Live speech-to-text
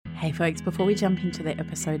Hey folks, before we jump into the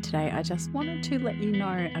episode today, I just wanted to let you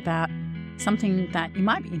know about something that you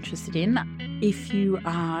might be interested in if you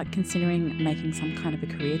are considering making some kind of a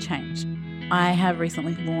career change. I have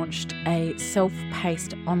recently launched a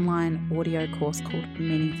self-paced online audio course called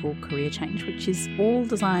Meaningful Career Change, which is all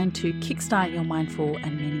designed to kickstart your mindful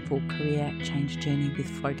and meaningful career change journey with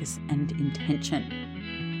focus and intention.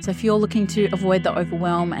 So if you're looking to avoid the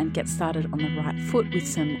overwhelm and get started on the right foot with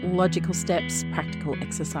some logical steps, practical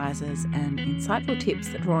exercises, and insightful tips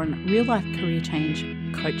that draw on real-life career change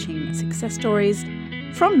coaching success stories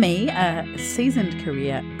from me, a seasoned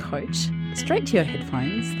career coach, straight to your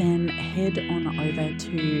headphones, then head on over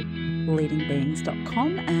to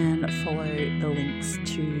leadingbeings.com and follow the links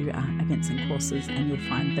to events and courses, and you'll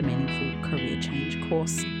find the Meaningful Career Change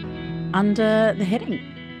course under the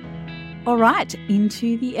heading. All right,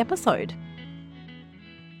 into the episode.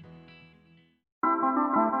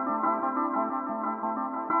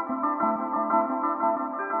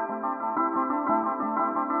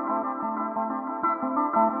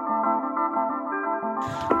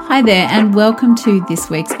 Hi there, and welcome to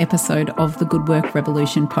this week's episode of the Good Work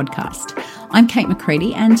Revolution podcast. I'm Kate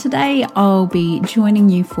McCready, and today I'll be joining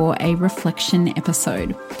you for a reflection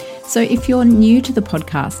episode. So if you're new to the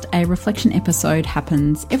podcast, a reflection episode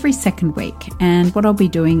happens every second week, and what I'll be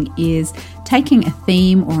doing is taking a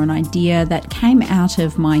theme or an idea that came out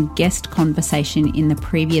of my guest conversation in the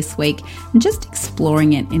previous week and just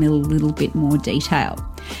exploring it in a little bit more detail.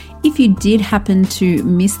 If you did happen to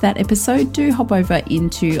miss that episode, do hop over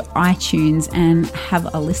into iTunes and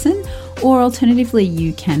have a listen, or alternatively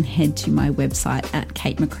you can head to my website at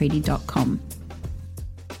katemccready.com.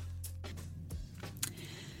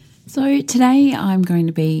 So today I'm going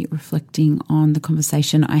to be reflecting on the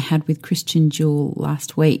conversation I had with Christian Jewell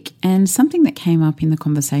last week, and something that came up in the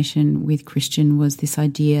conversation with Christian was this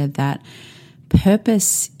idea that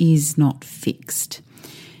purpose is not fixed.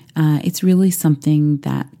 It's really something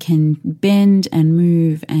that can bend and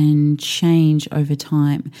move and change over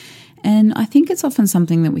time. And I think it's often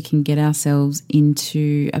something that we can get ourselves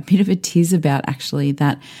into a bit of a tiz about, actually,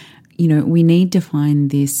 that, you know, we need to find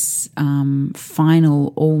this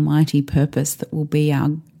final almighty purpose that will be our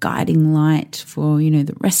guiding light for, you know,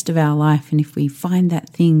 the rest of our life. And if we find that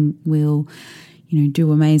thing, we'll, you know,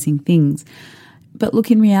 do amazing things. But look,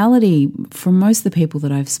 in reality, for most of the people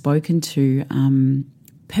that I've spoken to,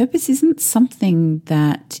 purpose isn't something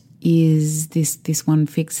that is this one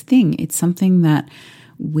fixed thing. It's something that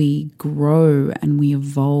we grow and we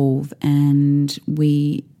evolve and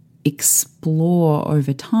we explore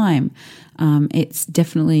over time. It's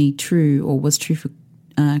definitely true, or was true for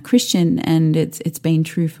Christian, and it's been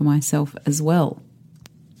true for myself as well.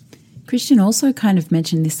 Christian also kind of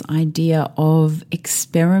mentioned this idea of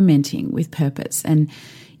experimenting with purpose and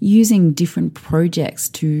using different projects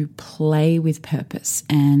to play with purpose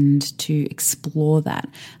and to explore that.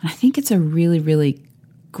 And I think it's a really, really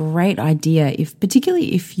great idea,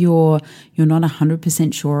 particularly if you're not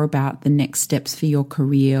 100% sure about the next steps for your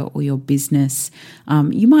career or your business.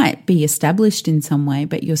 You might be established in some way,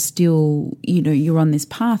 but you're still, you're on this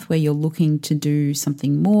path where you're looking to do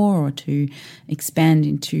something more or to expand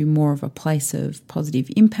into more of a place of positive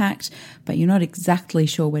impact, but you're not exactly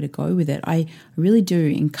sure where to go with it. I really do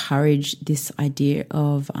encourage this idea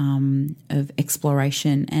of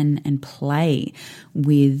exploration and play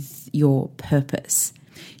with your purpose.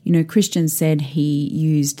 You know, Christian said he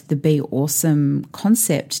used the Be Awesome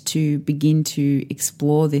concept to begin to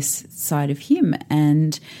explore this side of him,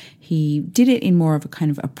 and he did it in more of a kind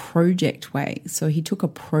of a project way. So he took a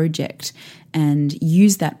project and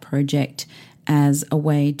used that project as a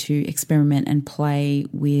way to experiment and play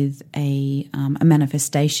with a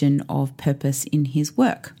manifestation of purpose in his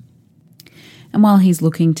work. And while he's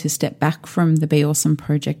looking to step back from the Be Awesome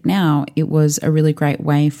project now, it was a really great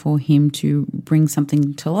way for him to bring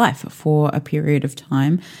something to life for a period of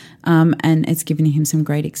time. And it's given him some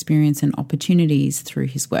great experience and opportunities through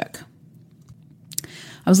his work.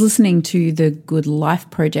 I was listening to the Good Life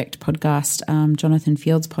Project podcast, Jonathan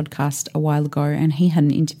Field's podcast, a while ago, and he had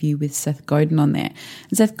an interview with Seth Godin on there.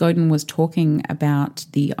 And Seth Godin was talking about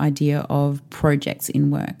the idea of projects in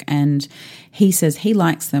work, and he says he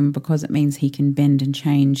likes them because it means he can bend and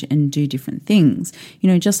change and do different things. You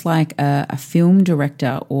know, just like a film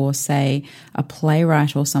director or, say, a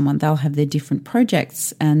playwright or someone, they'll have their different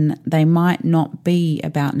projects and they might not be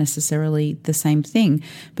about necessarily the same thing,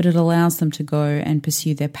 but it allows them to go and pursue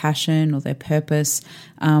pursue their passion or their purpose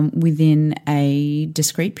within a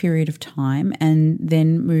discrete period of time and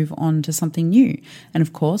then move on to something new. And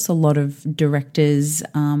of course, a lot of directors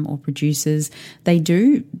or producers, they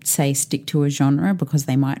do say stick to a genre because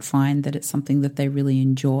they might find that it's something that they really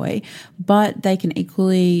enjoy, but they can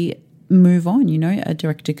equally move on. You know, a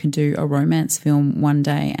director could do a romance film one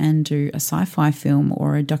day and do a sci-fi film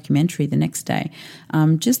or a documentary the next day.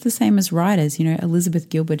 Just the same as writers. You know, Elizabeth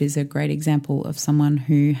Gilbert is a great example of someone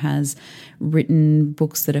who has written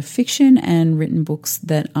books that are fiction and written books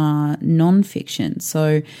that are non-fiction.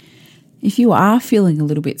 So if you are feeling a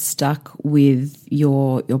little bit stuck with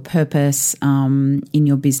your purpose in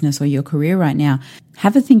your business or your career right now,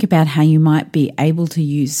 have a think about how you might be able to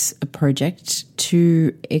use a project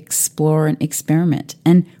to explore and experiment,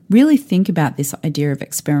 and really think about this idea of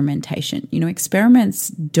experimentation. You know, experiments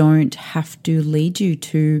don't have to lead you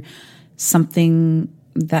to something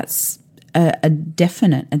that's a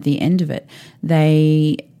definite at the end of it.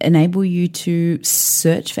 They enable you to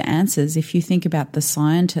search for answers. If you think about the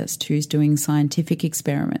scientist who's doing scientific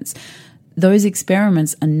experiments, those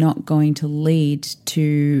experiments are not going to lead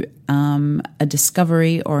to a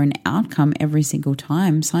discovery or an outcome every single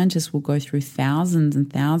time. Scientists will go through thousands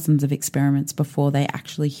and thousands of experiments before they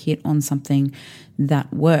actually hit on something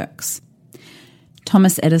that works.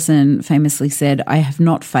 Thomas Edison famously said, "I have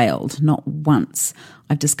not failed, not once.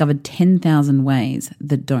 I've discovered 10,000 ways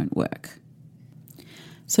that don't work."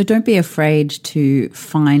 So don't be afraid to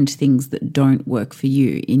find things that don't work for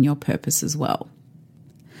you in your purpose as well.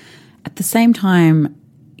 At the same time,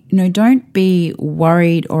 you know, don't be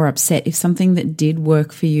worried or upset if something that did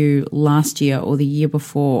work for you last year or the year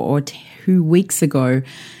before or 2 weeks ago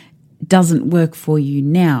doesn't work for you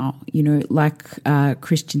now. You know, like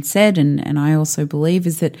Christian said, and I also believe,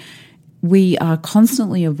 is that we are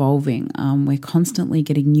constantly evolving. We're constantly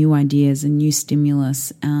getting new ideas and new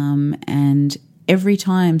stimulus. And every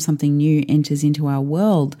time something new enters into our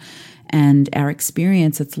world and our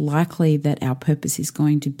experience, it's likely that our purpose is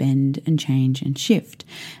going to bend and change and shift.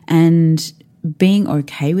 And being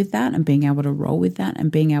okay with that and being able to roll with that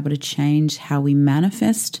and being able to change how we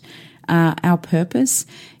manifest our purpose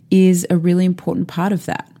is a really important part of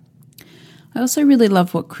that. I also really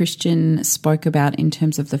love what Christian spoke about in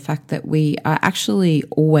terms of the fact that we are actually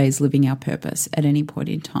always living our purpose at any point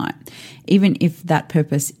in time, even if that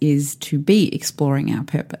purpose is to be exploring our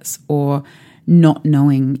purpose or not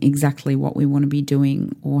knowing exactly what we want to be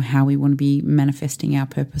doing or how we want to be manifesting our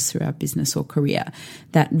purpose through our business or career.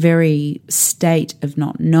 That very state of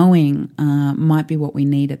not knowing might be what we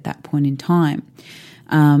need at that point in time.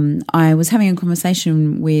 I was having a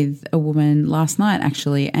conversation with a woman last night,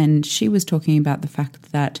 actually, and she was talking about the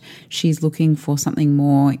fact that she's looking for something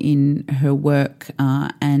more in her work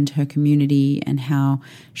and her community and how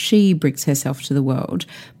she brings herself to the world.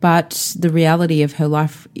 But the reality of her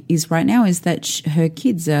life is right now is that her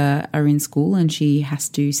kids are in school and she has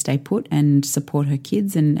to stay put and support her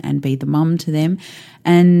kids and be the mum to them.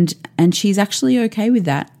 And she's actually okay with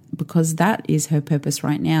that, because that is her purpose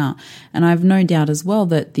right now. And I have no doubt as well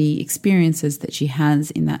that the experiences that she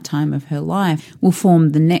has in that time of her life will form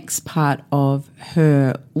the next part of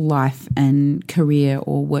her life and career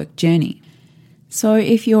or work journey. So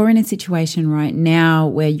if you're in a situation right now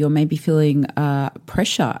where you're maybe feeling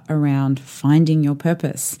pressure around finding your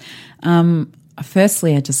purpose,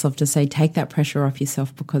 firstly, I'd just love to say take that pressure off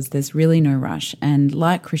yourself, because there's really no rush. And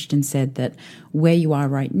like Christian said, that where you are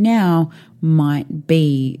right now might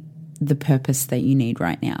be the purpose that you need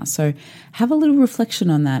right now. So have a little reflection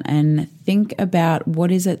on that and think about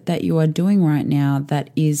what is it that you are doing right now that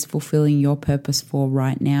is fulfilling your purpose for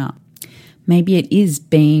right now. Maybe it is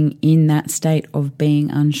being in that state of being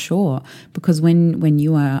unsure, because when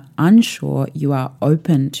you are unsure, you are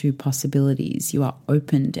open to possibilities, you are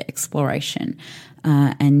open to exploration,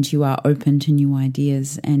 and you are open to new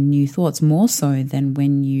ideas and new thoughts, more so than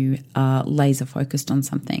when you are laser focused on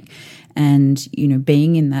something. And, you know,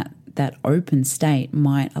 being in that open state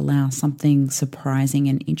might allow something surprising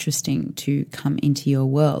and interesting to come into your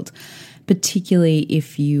world, particularly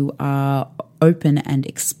if you are open and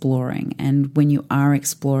exploring. And when you are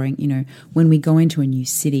exploring, you know, when we go into a new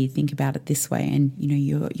city, think about it this way, and, you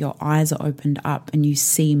know, your eyes are opened up and you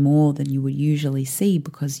see more than you would usually see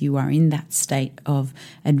because you are in that state of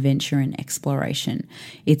adventure and exploration.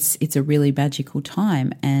 It's a really magical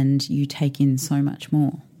time and you take in so much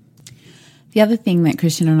more. The other thing that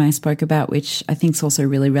Christian and I spoke about, which I think is also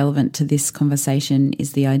really relevant to this conversation,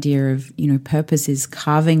 is the idea of, you know, purpose is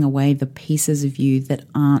carving away the pieces of you that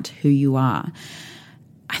aren't who you are.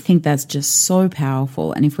 I think that's just so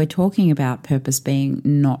powerful. And if we're talking about purpose being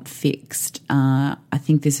not fixed, I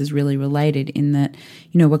think this is really related in that,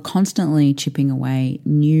 we're constantly chipping away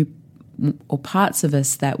new or parts of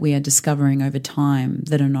us that we are discovering over time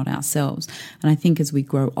that are not ourselves. And I think as we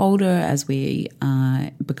grow older, as we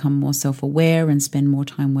become more self-aware and spend more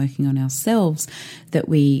time working on ourselves, that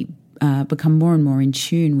we become more and more in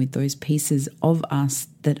tune with those pieces of us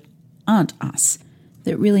that aren't us,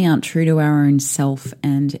 that really aren't true to our own self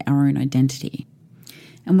and our own identity.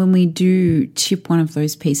 And when we do chip one of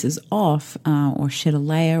those pieces off or shed a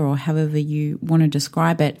layer or however you want to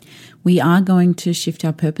describe it, we are going to shift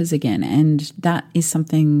our purpose again. And that is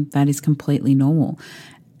something that is completely normal.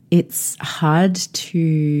 It's hard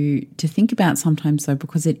to think about sometimes though,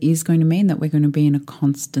 because it is going to mean that we're going to be in a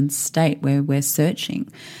constant state where we're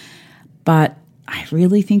searching. But I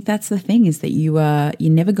really think that's the thing, is that you're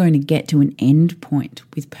never going to get to an end point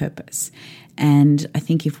with purpose. And I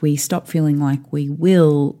think if we stop feeling like we're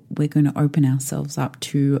going to open ourselves up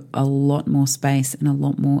to a lot more space and a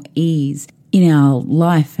lot more ease in our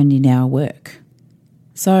life and in our work.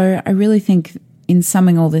 So I really think in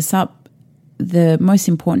summing all this up, the most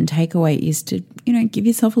important takeaway is to, give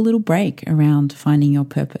yourself a little break around finding your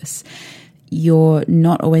purpose. You're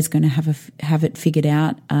not always going to have it figured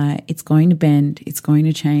out. It's going to bend. It's going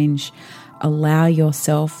to change. Allow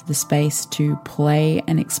yourself the space to play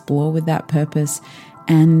and explore with that purpose.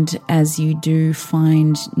 And as you do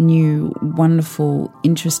find new, wonderful,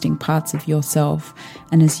 interesting parts of yourself,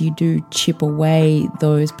 and as you do chip away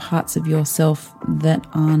those parts of yourself that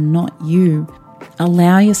are not you,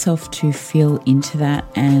 allow yourself to feel into that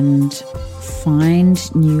and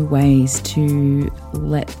find new ways to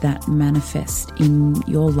let that manifest in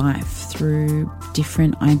your life through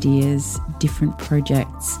different ideas, different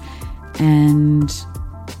projects, and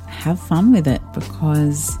have fun with it,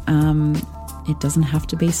 because it doesn't have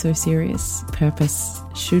to be so serious. Purpose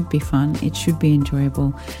should be fun, it should be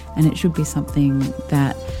enjoyable, and it should be something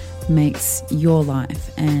that makes your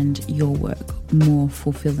life and your work more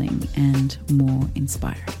fulfilling and more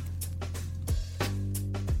inspiring.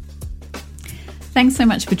 Thanks so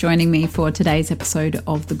much for joining me for today's episode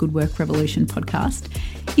of the Good Work Revolution podcast.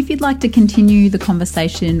 If you'd like to continue the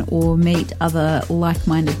conversation or meet other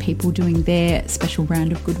like-minded people doing their special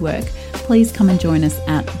round of good work, please come and join us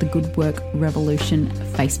at the Good Work Revolution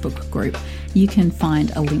Facebook group. You can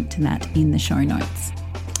find a link to that in the show notes.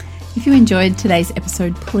 If you enjoyed today's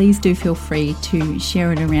episode, please do feel free to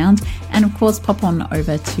share it around, and of course pop on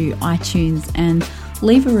over to iTunes and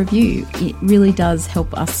leave a review. It really does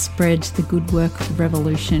help us spread the Good Work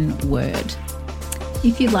Revolution word.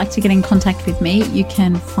 If you'd like to get in contact with me, you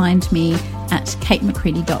can find me at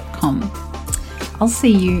katemccready.com. I'll see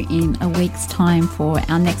you in a week's time for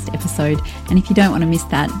our next episode, and if you don't want to miss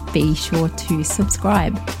that, be sure to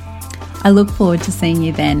subscribe. I look forward to seeing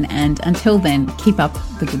you then, and until then, keep up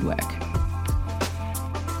the good work.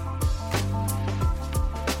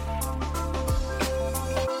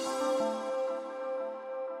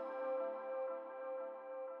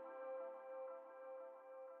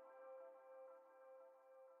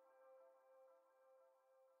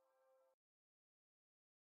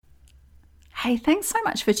 Hey, thanks so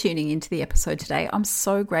much for tuning into the episode today. I'm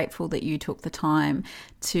so grateful that you took the time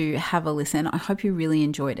to have a listen. I hope you really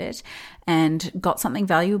enjoyed it and got something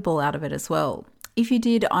valuable out of it as well. If you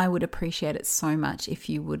did, I would appreciate it so much if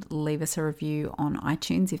you would leave us a review on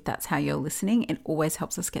iTunes, if that's how you're listening. It always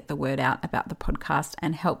helps us get the word out about the podcast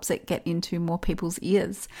and helps it get into more people's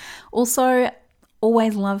ears. Also,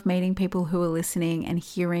 always love meeting people who are listening and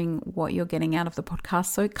hearing what you're getting out of the podcast.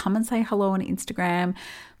 So come and say hello on Instagram,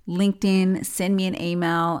 LinkedIn, send me an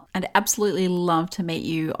email. I'd absolutely love to meet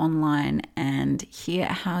you online and hear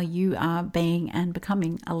how you are being and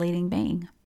becoming a leading being.